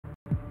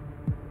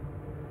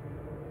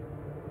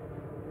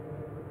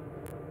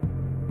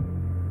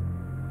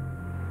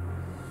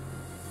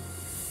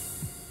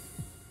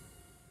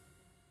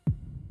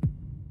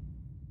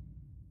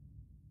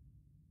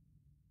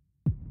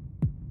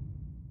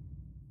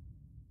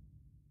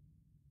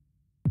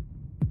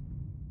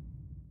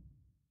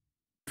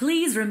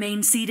Please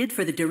remain seated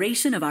for the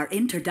duration of our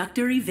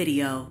introductory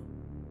video.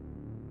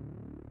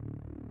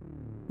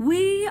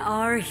 We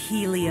are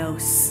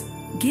Helios,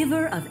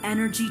 giver of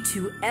energy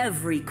to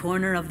every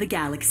corner of the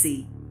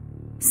galaxy.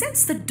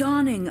 Since the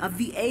dawning of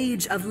the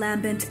age of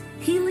Lambent,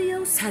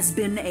 Helios has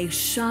been a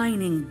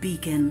shining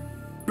beacon,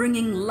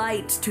 bringing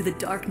light to the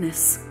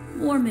darkness,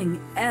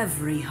 warming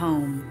every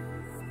home.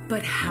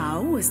 But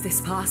how was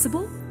this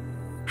possible?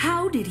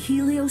 How did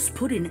Helios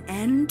put an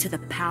end to the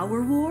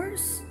power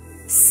wars?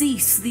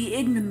 Cease the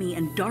ignominy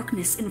and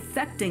darkness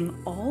infecting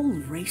all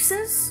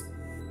races?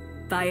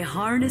 By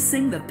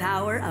harnessing the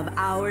power of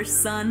our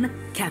sun,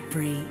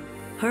 Kepri.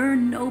 Her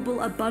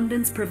noble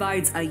abundance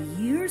provides a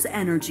year's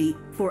energy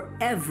for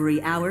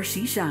every hour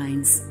she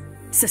shines.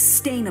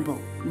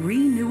 Sustainable,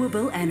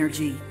 renewable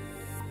energy.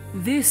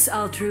 This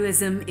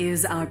altruism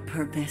is our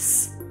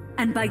purpose.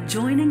 And by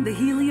joining the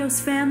Helios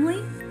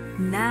family,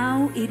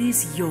 now it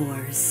is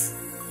yours.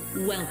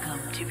 Welcome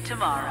to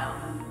tomorrow.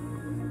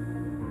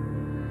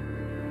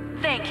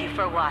 Thank you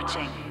for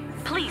watching.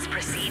 Please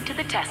proceed to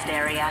the test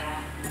area.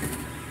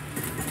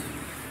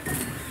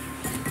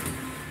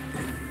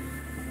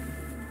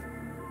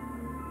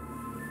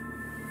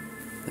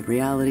 The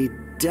reality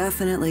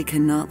definitely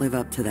cannot live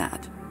up to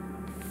that.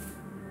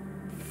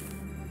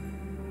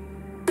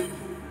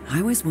 I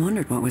always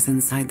wondered what was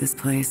inside this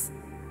place.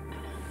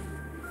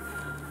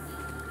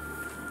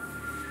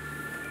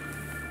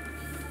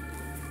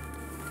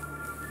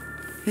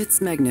 It's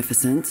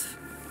magnificent,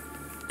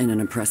 in an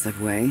oppressive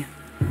way.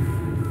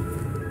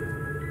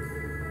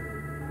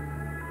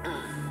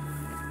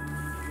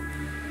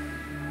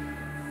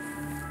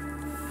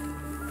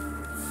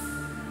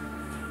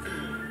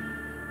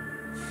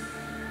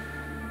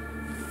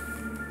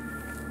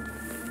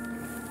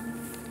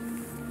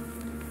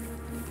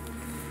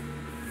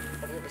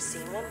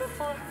 Seen one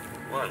before?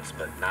 Once,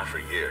 but not for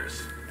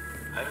years.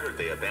 I heard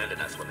they abandoned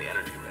us when the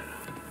energy ran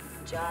out.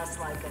 Just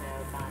like an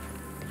Ereban.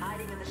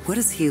 Hiding in the... What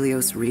is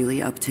Helios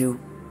really up to?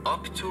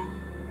 Up to?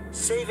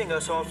 Saving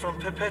us all from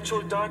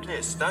perpetual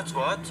darkness, that's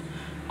what.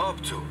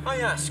 Up to, I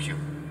ask you.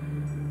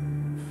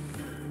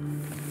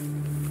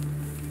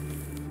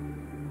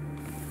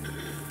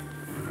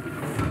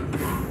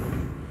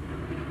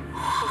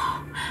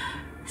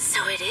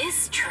 So it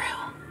is true.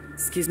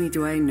 Excuse me,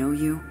 do I know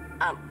you?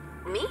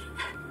 Me?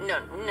 No.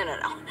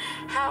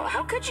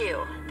 How could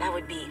you? That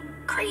would be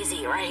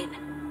crazy, right?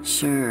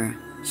 Sure.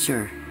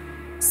 So,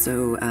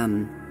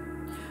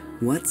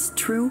 what's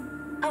true?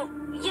 Oh,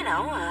 you're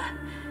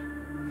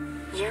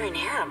in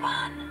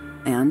Ereban.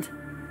 And?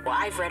 Well,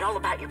 I've read all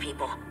about your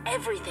people.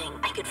 Everything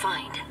I could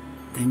find.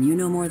 Then you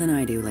know more than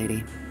I do,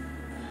 lady.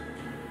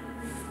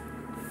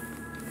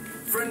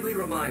 Friendly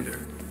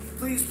reminder.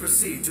 Please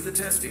proceed to the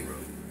testing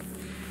room.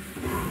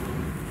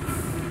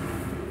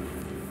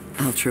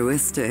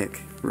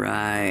 Altruistic.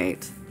 Right.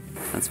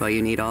 That's why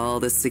you need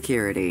all this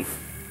security.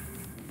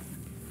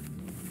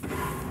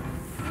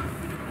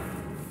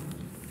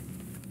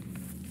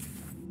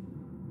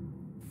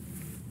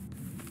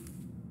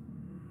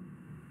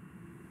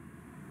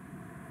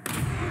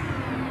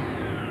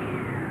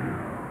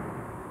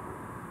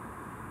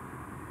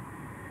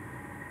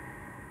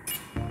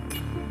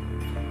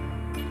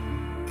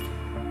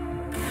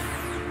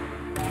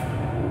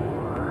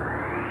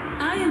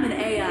 I am an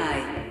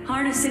AI,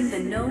 harnessing the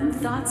known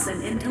thoughts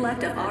and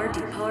intellect of our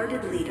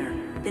departed leader,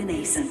 the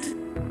Nascent.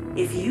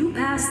 If you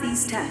pass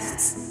these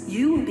tests,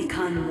 you will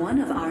become one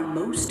of our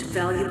most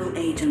valuable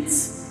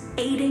agents,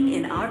 aiding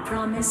in our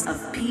promise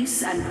of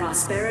peace and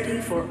prosperity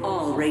for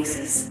all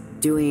races.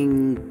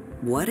 Doing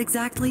what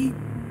exactly?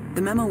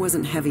 The memo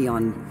wasn't heavy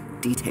on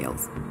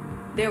details.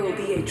 There will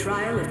be a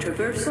trial of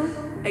traversal,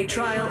 a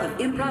trial of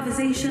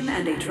improvisation,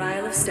 and a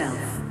trial of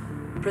stealth.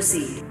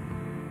 Proceed.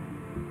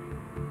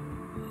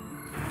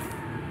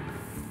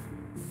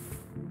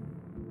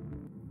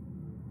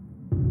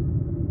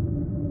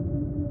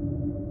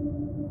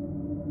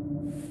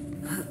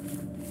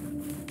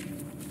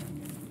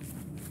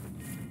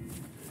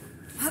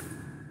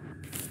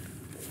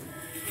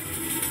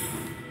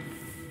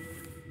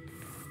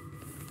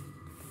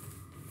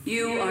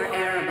 You are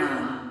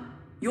Ereban.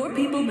 Your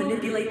people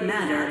manipulate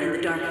matter in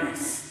the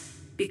darkness.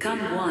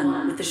 Become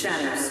one with the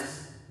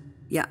shadows.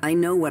 Yeah, I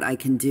know what I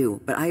can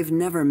do, but I've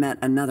never met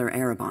another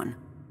Ereban.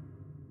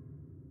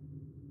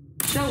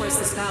 Show us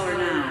this power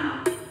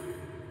now.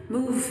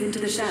 Move into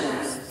the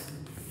shadows.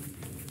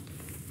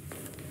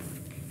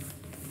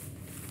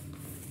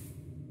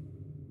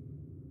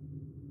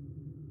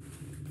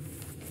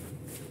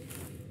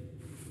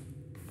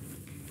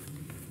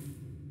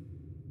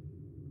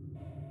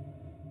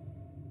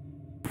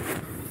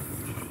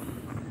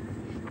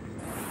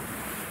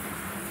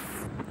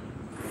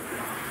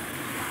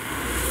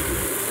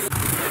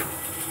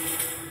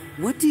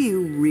 What do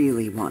you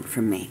really want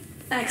from me?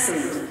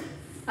 Excellent.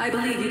 I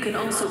believe you can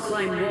also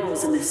climb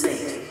walls in this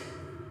state.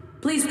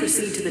 Please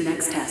proceed to the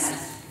next test.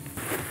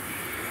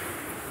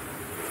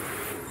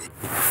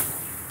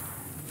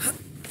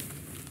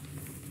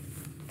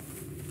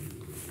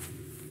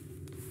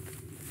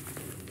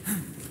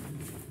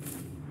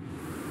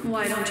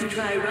 Why don't you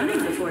try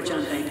running before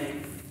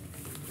jumping?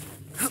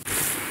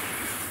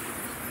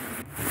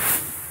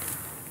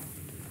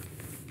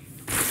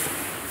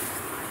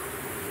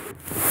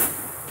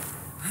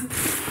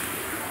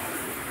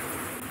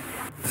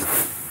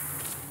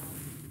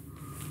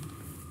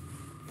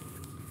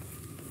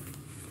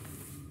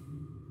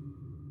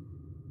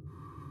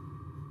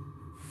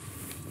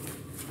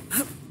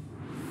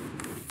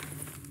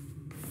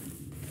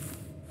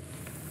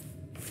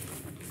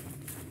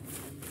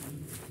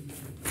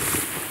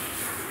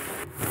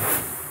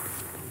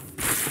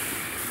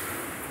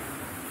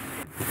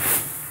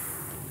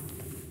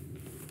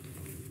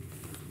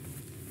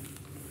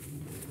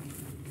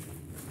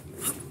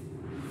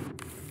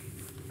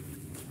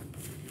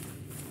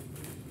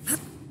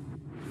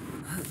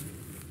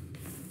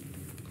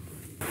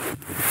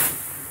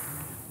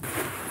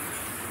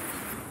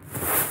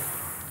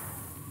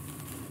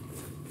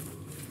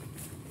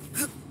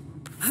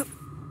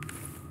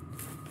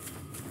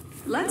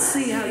 Let's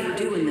see how you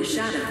do in the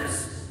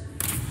shadows.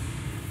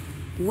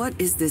 What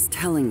is this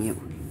telling you?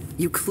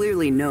 You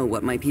clearly know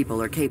what my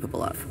people are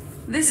capable of.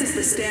 This is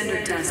the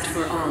standard test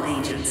for all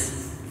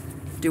agents.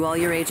 Do all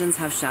your agents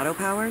have shadow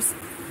powers?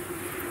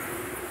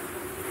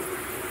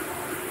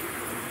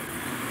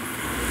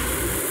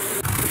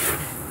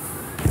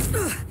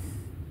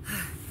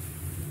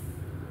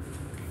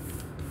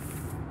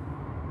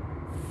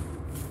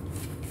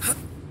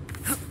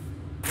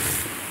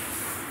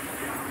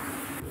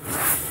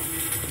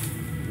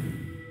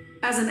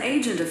 As an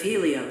agent of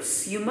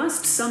Helios, you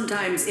must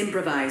sometimes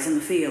improvise in the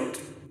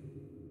field.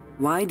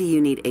 Why do you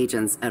need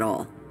agents at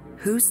all?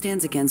 Who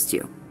stands against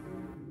you?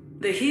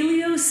 The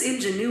Helios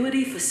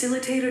Ingenuity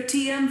Facilitator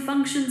TM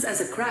functions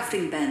as a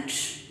crafting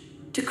bench.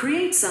 To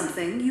create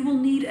something, you will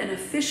need an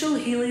official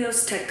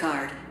Helios tech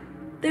card.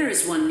 There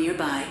is one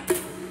nearby.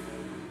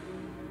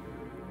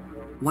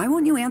 Why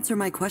won't you answer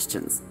my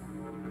questions?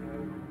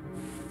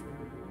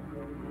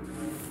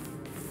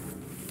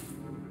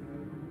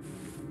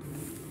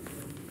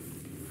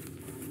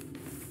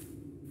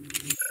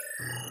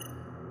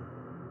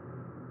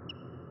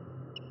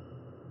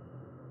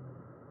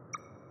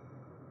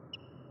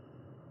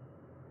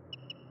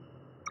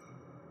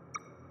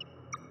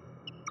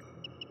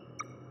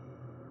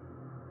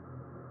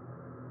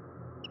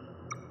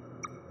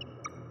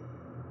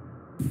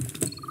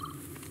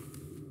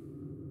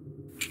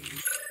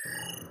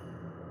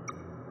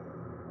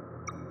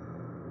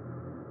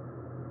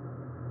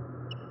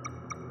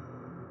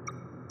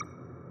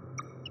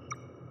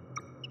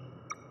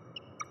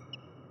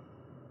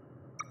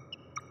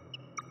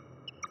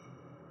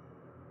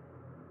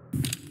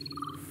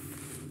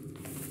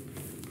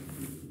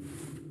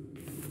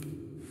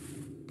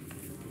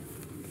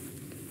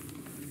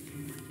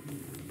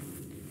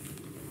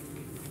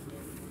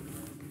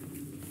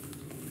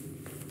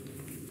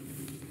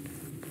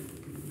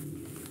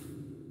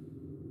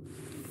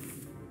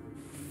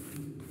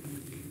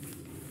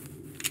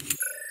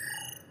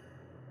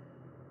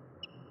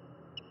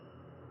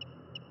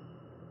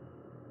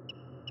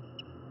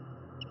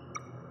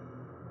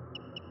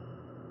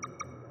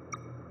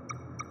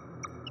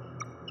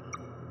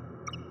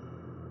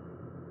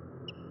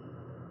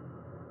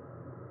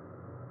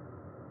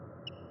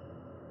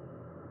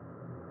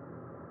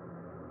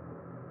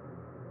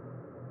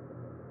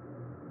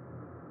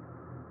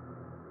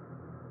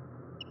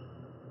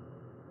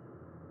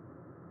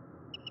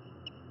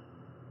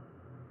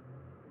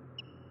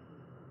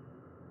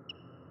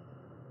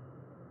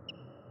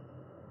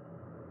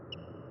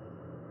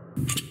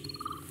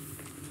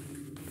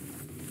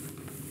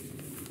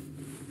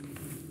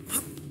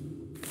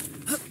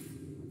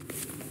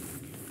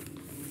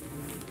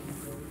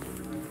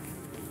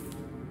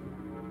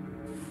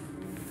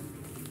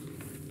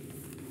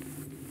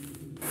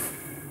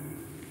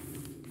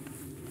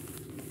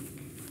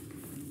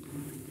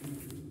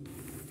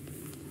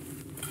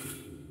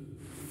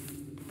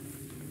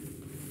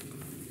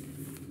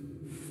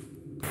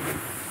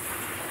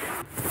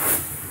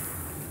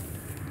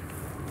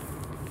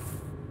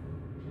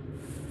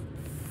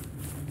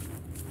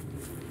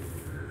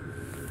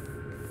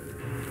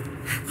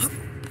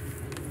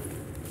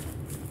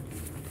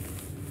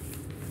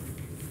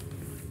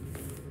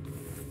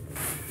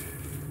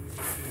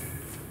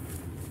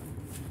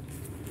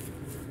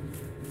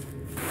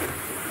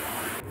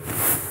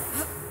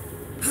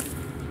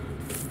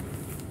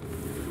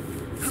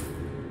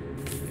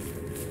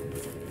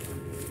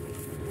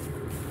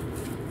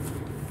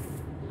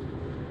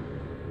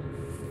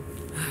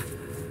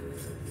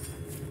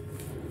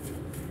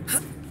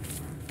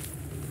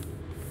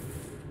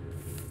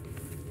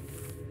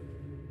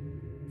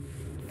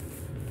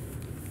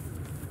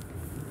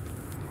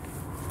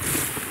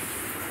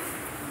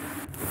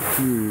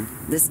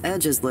 This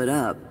edge is lit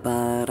up,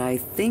 but I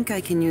think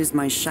I can use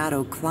my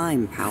shadow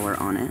climb power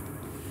on it.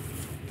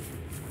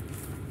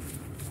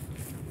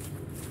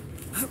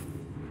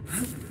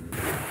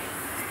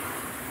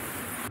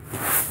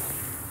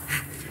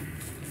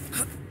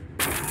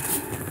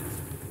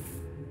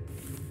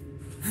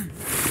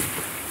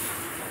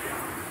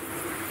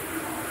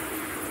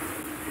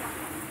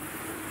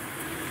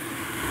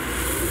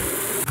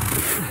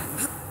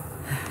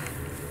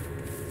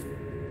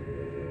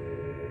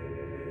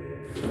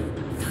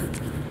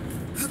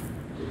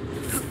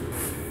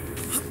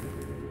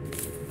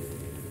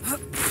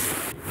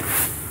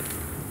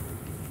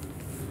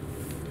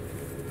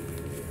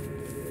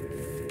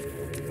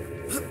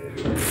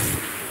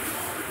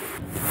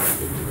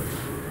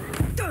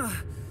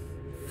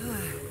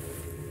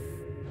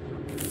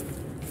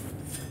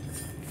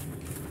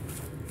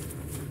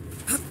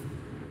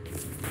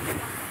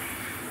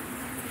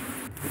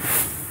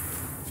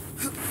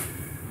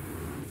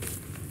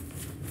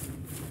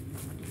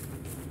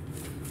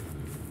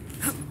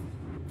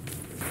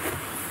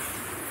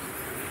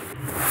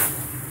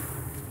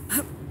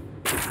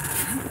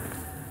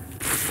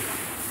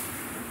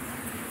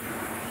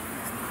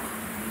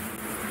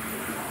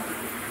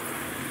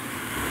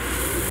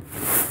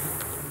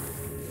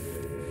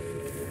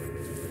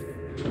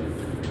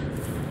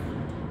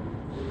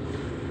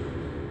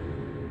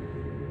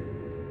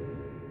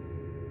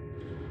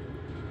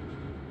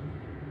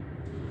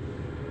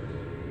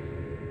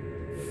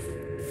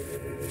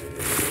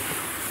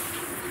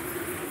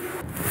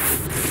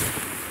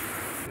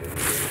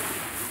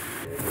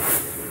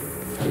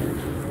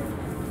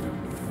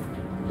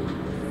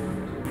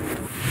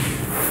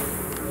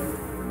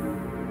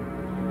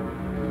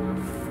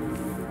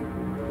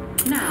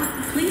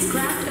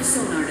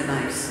 sonar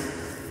device.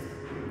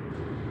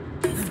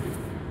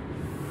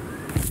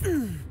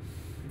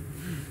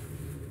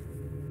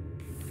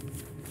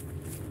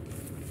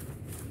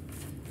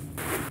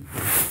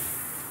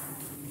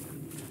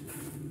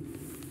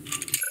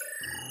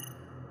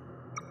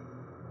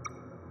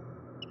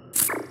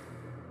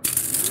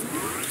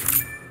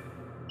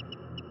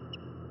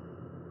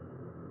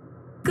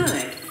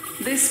 Good.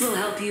 This will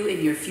help you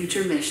in your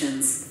future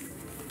missions.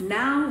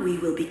 Now we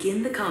will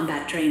begin the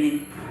combat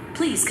training.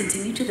 Please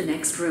continue to the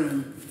next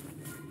room.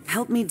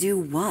 Help me do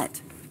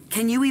what?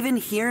 Can you even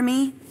hear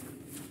me?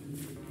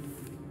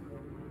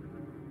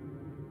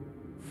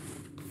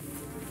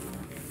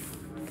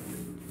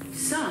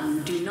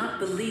 Some do not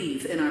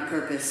believe in our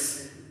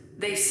purpose.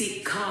 They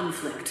seek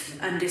conflict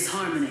and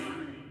disharmony.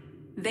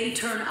 They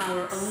turn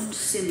our own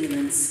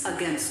simulants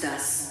against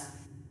us.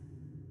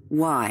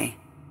 Why?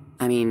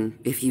 I mean,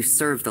 if you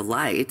serve the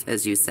light,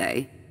 as you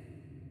say.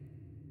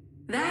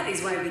 That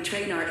is why we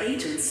train our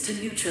agents to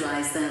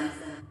neutralize them.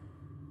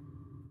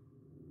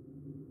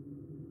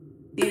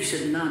 You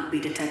should not be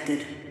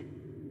detected.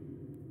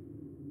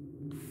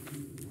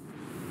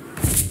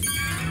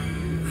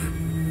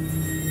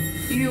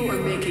 You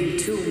are making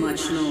too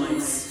much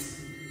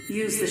noise.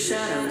 Use the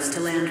shadows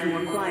to land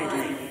more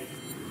quietly.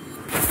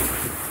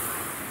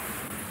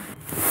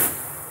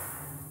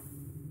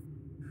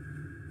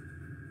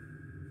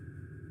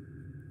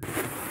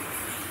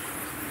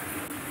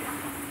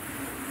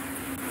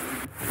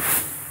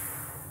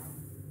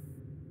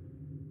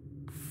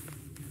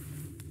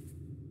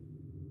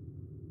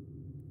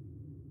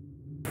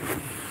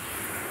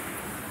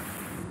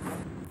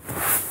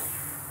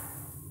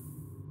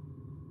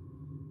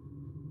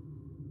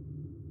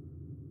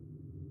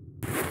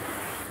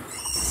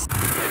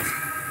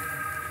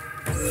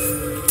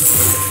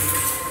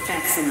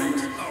 Excellent.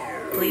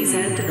 Please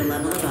head to the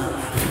level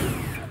above.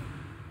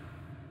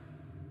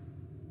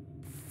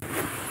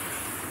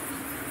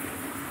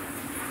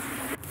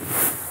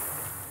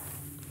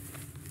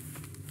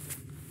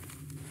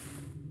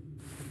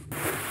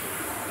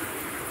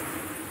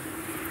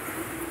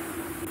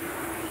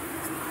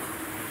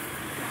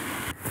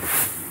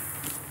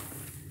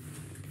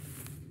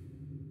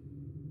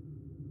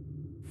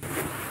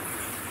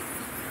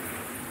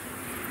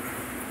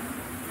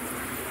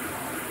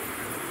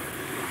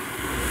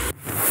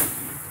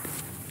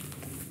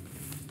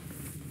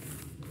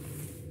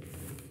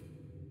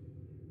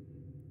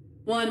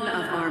 One of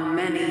our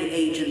many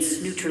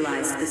agents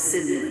neutralized the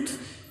simulant.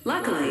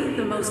 Luckily,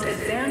 the most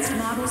advanced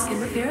models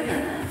can repair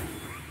them.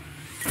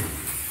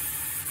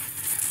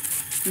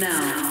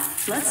 Now,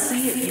 let's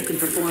see if you can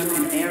perform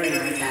an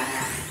aerial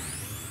attack.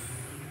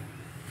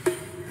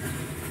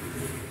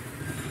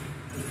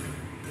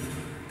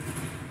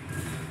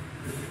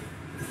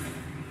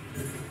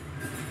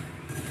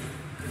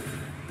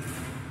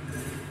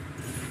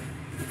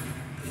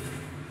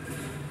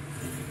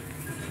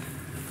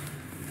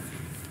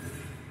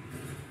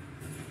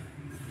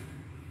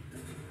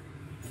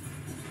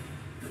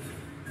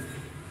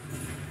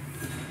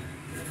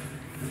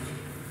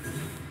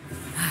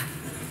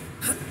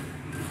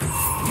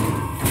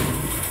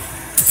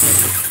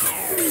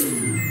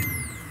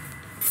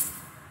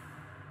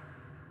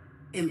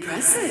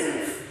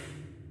 Impressive.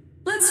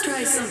 Let's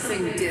try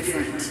something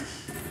different.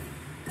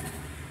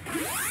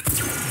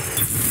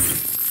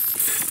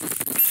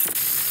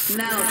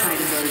 Now try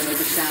to merge with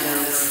the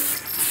shadows.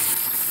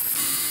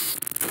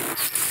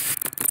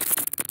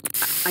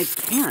 I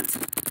can't.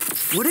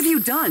 What have you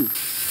done?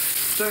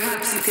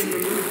 Perhaps you can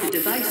remove the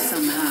device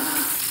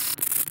somehow.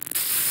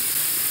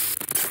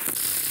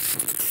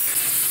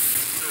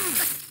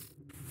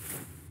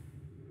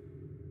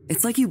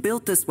 It's like you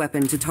built this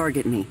weapon to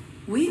target me.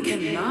 We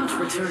cannot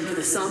return to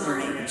the Somber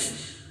Age.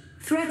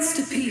 Threats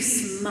to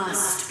peace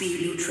must be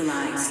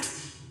neutralized,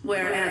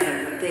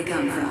 wherever they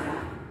come from.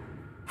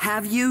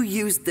 Have you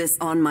used this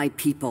on my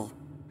people?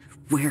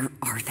 Where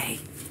are they?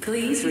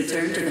 Please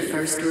return to the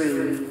first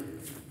room.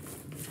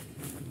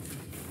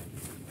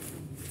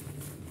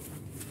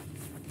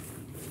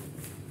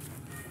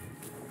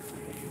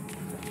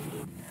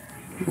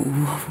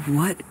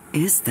 What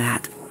is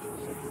that?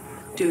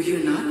 Do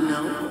you not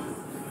know?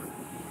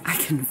 I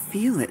can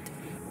feel it.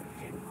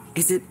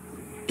 Is it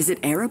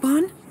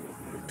Ereban?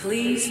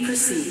 Please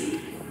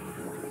proceed.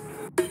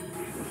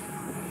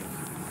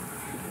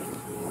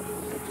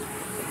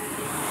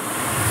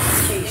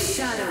 A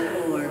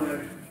shadow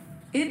orb.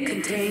 It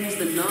contains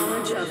the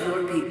knowledge of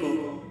your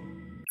people.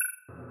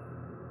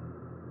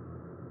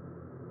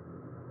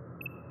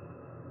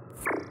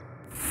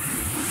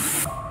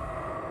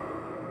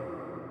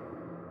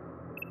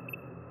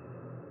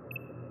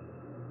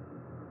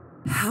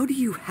 How do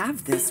you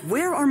have this?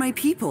 Where are my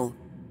people?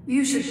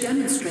 You should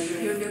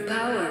demonstrate your new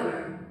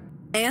power.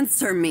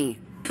 Answer me.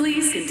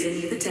 Please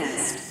continue the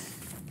test.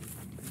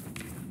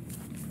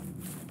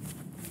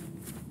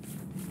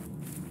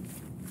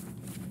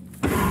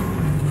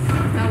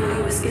 How will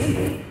you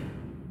escape?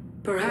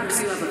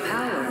 Perhaps you have a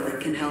power that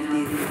can help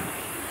you.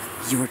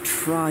 You're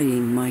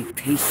trying my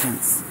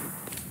patience.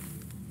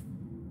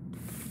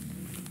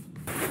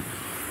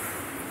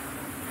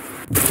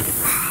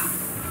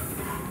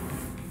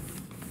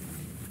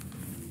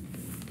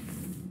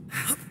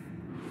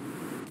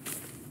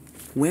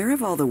 Where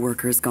have all the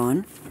workers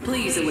gone?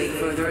 Please await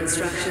further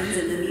instructions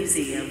in the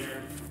museum.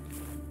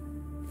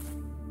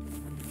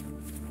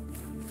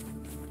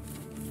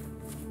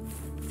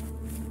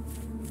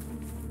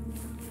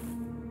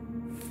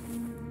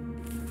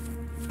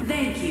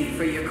 Thank you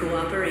for your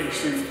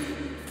cooperation.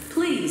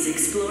 Please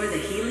explore the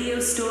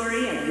Helios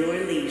story at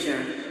your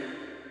leisure.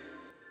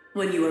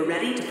 When you are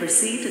ready to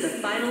proceed to the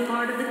final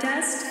part of the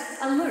test,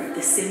 alert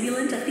the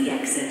simulant at the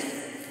exit.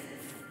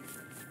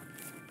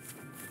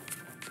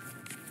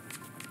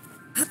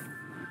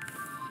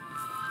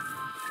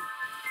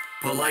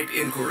 Polite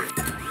inquiry.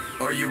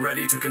 Are you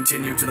ready to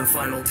continue to the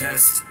final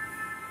test?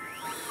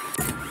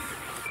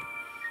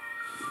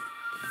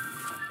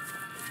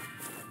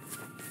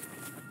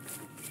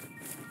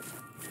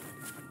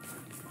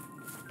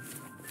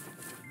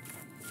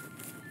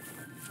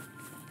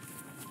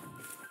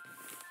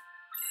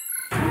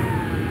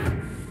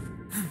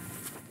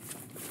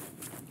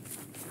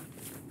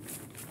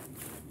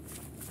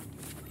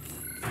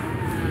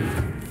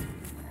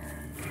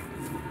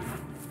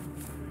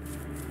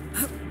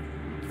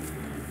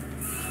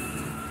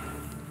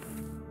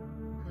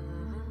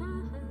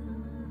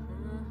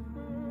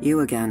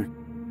 You again.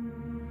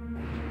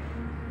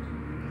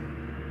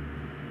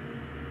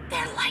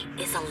 Their light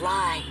is a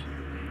lie.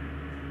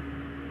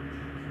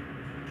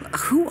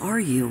 Who are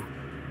you?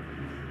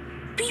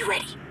 Be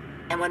ready.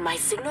 And when my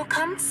signal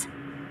comes,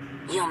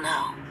 you'll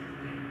know.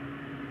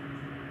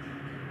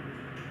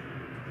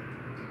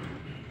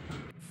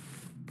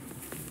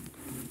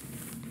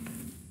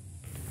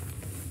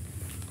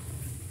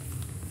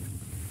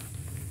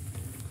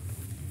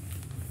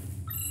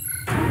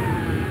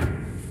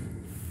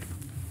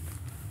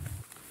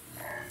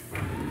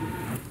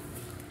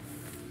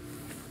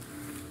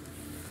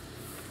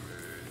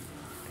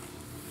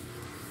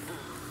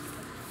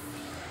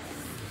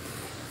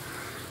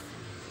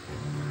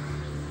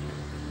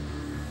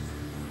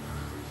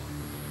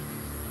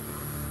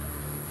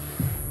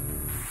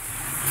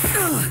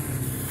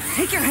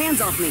 Take your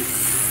hands off me!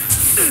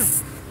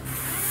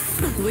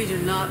 We do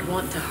not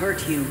want to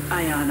hurt you,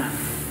 Ayana,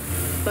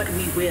 but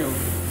we will.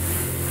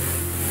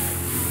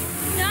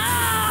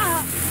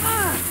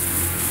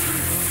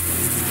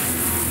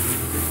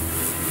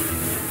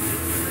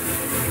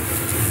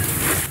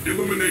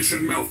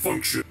 Illumination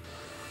malfunction.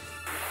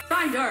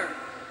 Find her!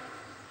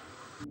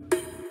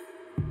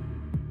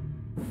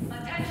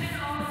 Attention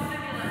all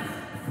simulants.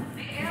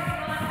 The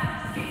Ereban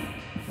has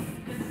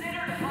escaped.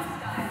 Considered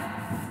hostile.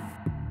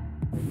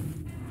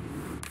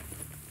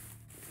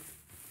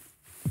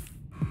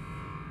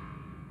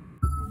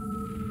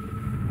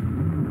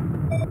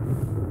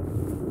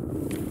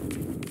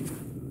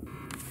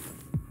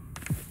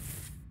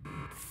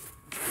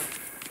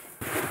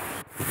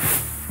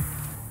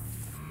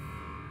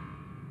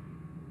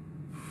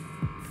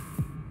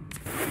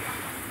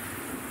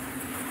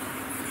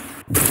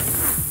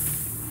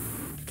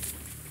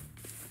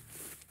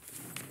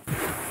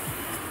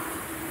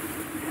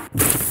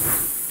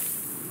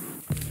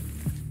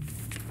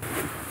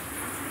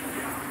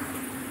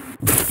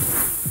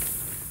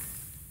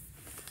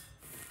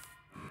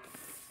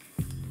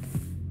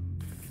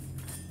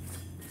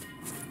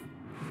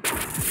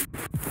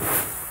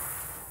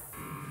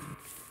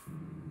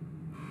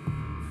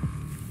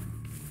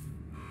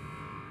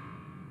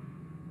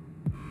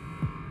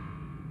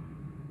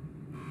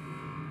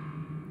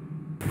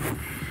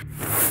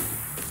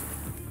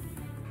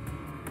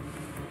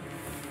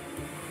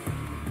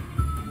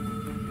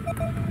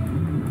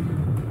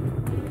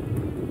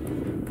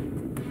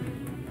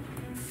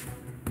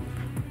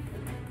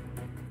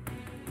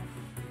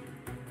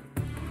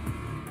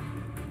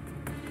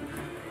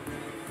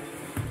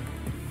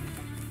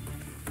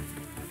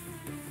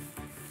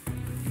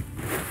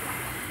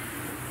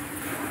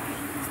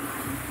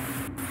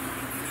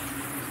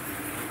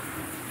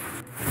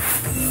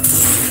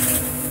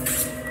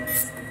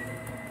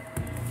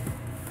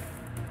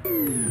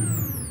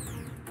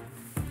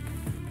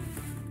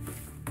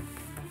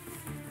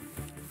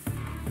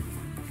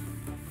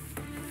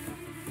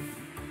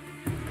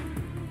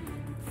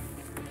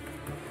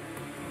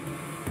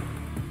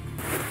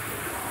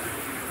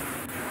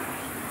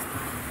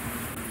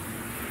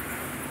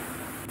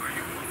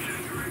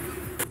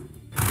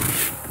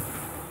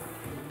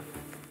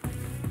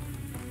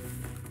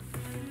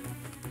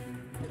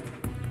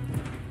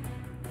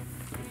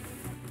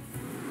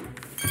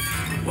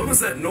 What was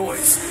that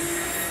noise?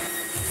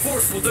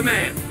 Forceful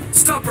demand!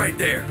 Stop right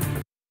there!